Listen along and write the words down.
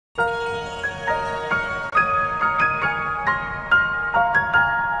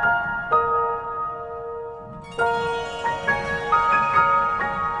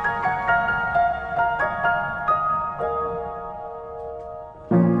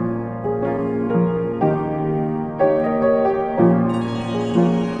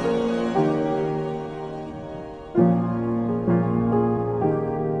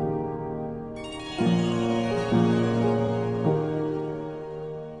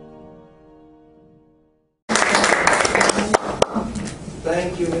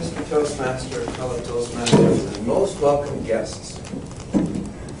Mr. Toastmaster, fellow Toastmasters, and most welcome guests.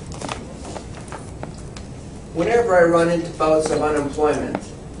 Whenever I run into bouts of unemployment,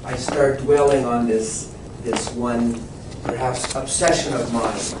 I start dwelling on this one, perhaps, obsession of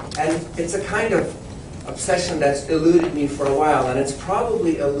mine. And it's a kind of obsession that's eluded me for a while, and it's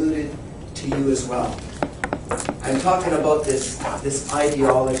probably eluded to you as well. I'm talking about this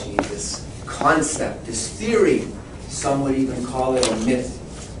ideology, this concept, this theory, some would even call it a myth,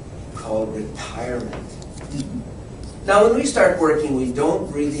 called retirement. Now, when we start working, we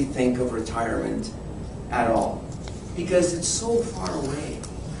don't really think of retirement at all, because it's so far away.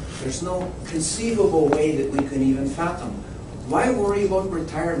 There's no conceivable way that we can even fathom. Why worry about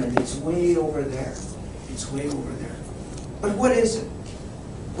retirement? It's way over there. It's way over there. But what is it?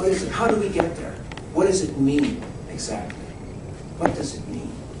 What is it? How do we get there? What does it mean exactly? What does it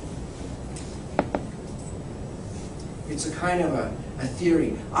mean? It's a kind of a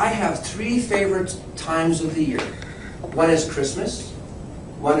theory. I have 3 favorite times of the year. One is Christmas,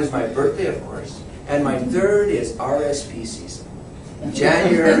 one is my birthday, of course, and my third is RSP season,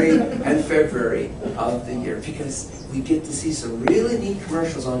 January and February of the year, because we get to see some really neat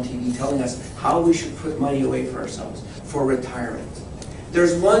commercials on TV telling us how we should put money away for ourselves, for retirement.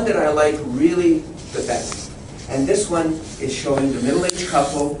 There's one that I like really the best, and this one is showing the middle-aged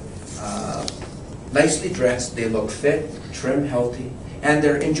couple, nicely dressed, they look fit, trim, healthy, and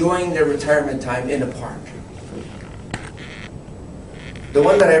they're enjoying their retirement time in a park. The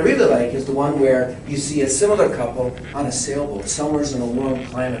one that I really like is the one where you see a similar couple on a sailboat, somewhere in a warm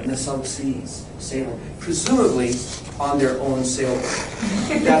climate in the South Seas, sailing, presumably on their own sailboat.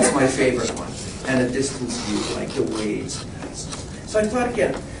 That's my favorite one, and a distance view, like the waves. So I thought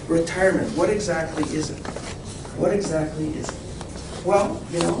again, retirement, what exactly is it? What exactly is it? Well,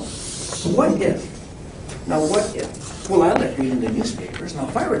 you know, what if? Now, what if? Well, I like reading the newspapers. Now,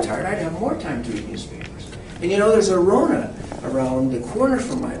 if I retired, I'd have more time to read newspapers. And you know, there's a Rona around the corner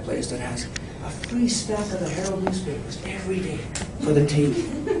from my place that has a free stack of the Herald newspapers every day for the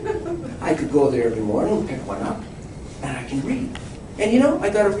taking. I could go there every morning, pick one up, and I can read. And you know, I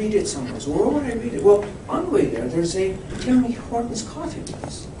got to read it somewhere. So where would I read it? Well, on the way there's a Terry Horton's coffee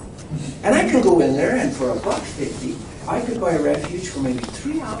place. And I can go in there, and for $1.50, I could buy a refuge for maybe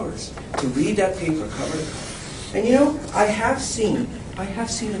 3 hours to read that paper cover to cover. And you know, I have seen a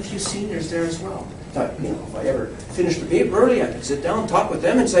few seniors there as well. Thought, you know, if I ever finish the paper early, I could sit down, talk with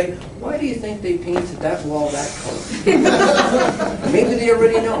them, and say, why do you think they painted that wall that color? Maybe they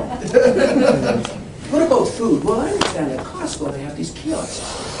already know. What about food? Well, I understand at Costco they have these kiosks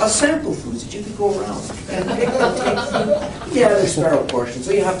of sample foods that you could go around and pick and take food. Yeah, there's sterile portions,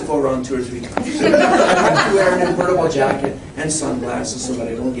 so you have to go around 2 or 3 times. I have to wear an invertible jacket and sunglasses so that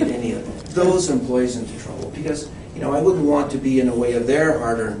I don't get any of those employees into trouble, because, you know, I wouldn't want to be in the way of their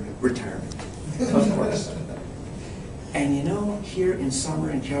hard-earned retirement, of course. And you know, here in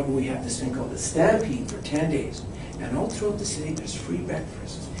summer in Calgary, we have this thing called the Stampede for 10 days. And all throughout the city, there's free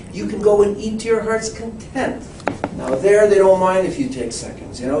breakfast. You can go and eat to your heart's content. Now there, they don't mind if you take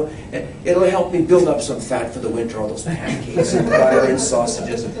seconds, you know. It'll help me build up some fat for the winter, all those pancakes and butter and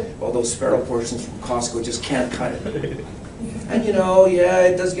sausages and all those sterile portions from Costco just can't cut it. And you know, yeah,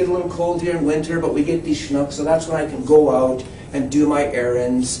 it does get a little cold here in winter, but we get these schnooks, so that's when I can go out and do my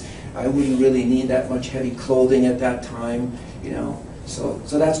errands. I wouldn't really need that much heavy clothing at that time, you know. So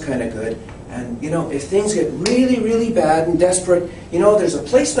that's kind of good. And, you know, if things get really, really bad and desperate, you know, there's a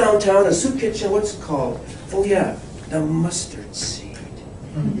place downtown, a soup kitchen, what's it called? Oh, yeah, the mustard seed.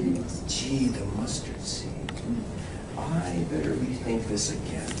 Gee, the mustard seed. I better rethink this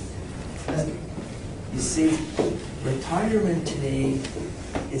again. You see, retirement today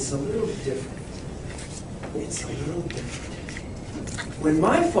is a little different. It's a little different. When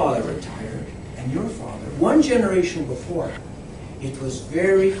my father retired, and your father, one generation before, it was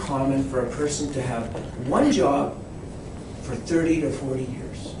very common for a person to have one job for 30 to 40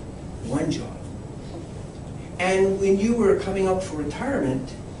 years. One job. And when you were coming up for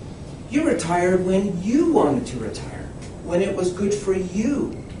retirement, you retired when you wanted to retire, when it was good for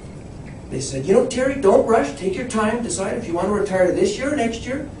you. They said, you know, Terry, don't rush. Take your time. Decide if you want to retire this year or next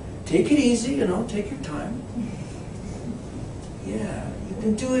year. Take it easy, you know, take your time. Yeah, you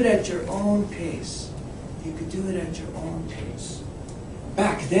can do it at your own pace. You could do it at your own pace.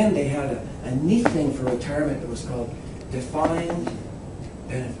 Back then, they had a neat thing for retirement that was called defined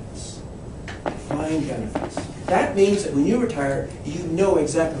benefits. Defined benefits. That means that when you retire, you know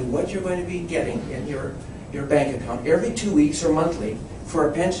exactly what you're going to be getting in your bank account every 2 weeks or monthly for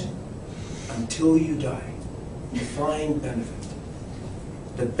a pension until you die. Defined benefit.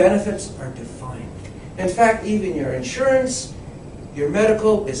 The benefits are defined. In fact, even your insurance Your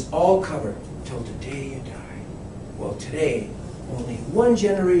medical is all covered till the day you die. Well, today, only one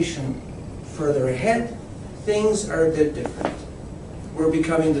generation further ahead, things are a bit different. We're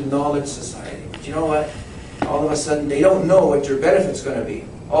becoming the knowledge society. But you know what? All of a sudden, they don't know what your benefit's going to be.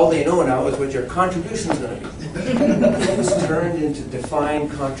 All they know now is what your contribution's going to be. It's turned into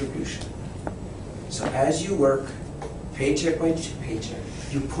defined contribution. So as you work, paycheck by paycheck,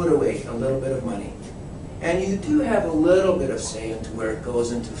 you put away a little bit of money. And you do have a little bit of say into where it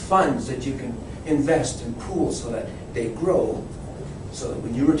goes into funds that you can invest in pools so that they grow, so that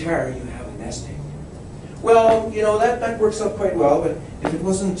when you retire, you have a nest egg. Well, you know, that works out quite well, but if it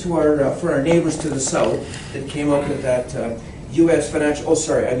wasn't for our neighbors to the south that came up with that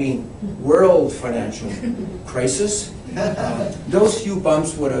world financial crisis, those few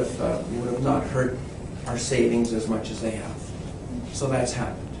bumps would have not hurt our savings as much as they have. So that's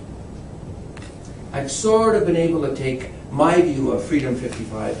happened. I've sort of been able to take my view of Freedom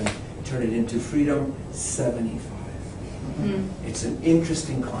 55 and turn it into Freedom 75. It's an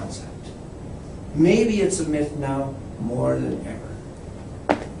interesting concept. Maybe it's a myth now more than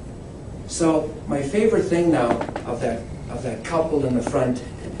ever. So my favorite thing now of that couple in the front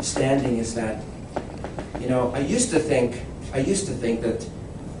standing is that, you know, I used to think that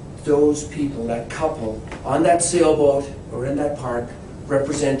those people, that couple on that sailboat or in that park,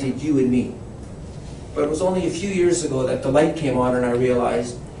 represented you and me. But it was only a few years ago that the light came on and I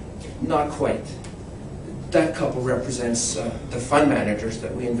realized, not quite. That couple represents the fund managers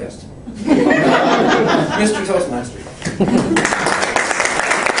that we invest in. Mr. Toastmaster.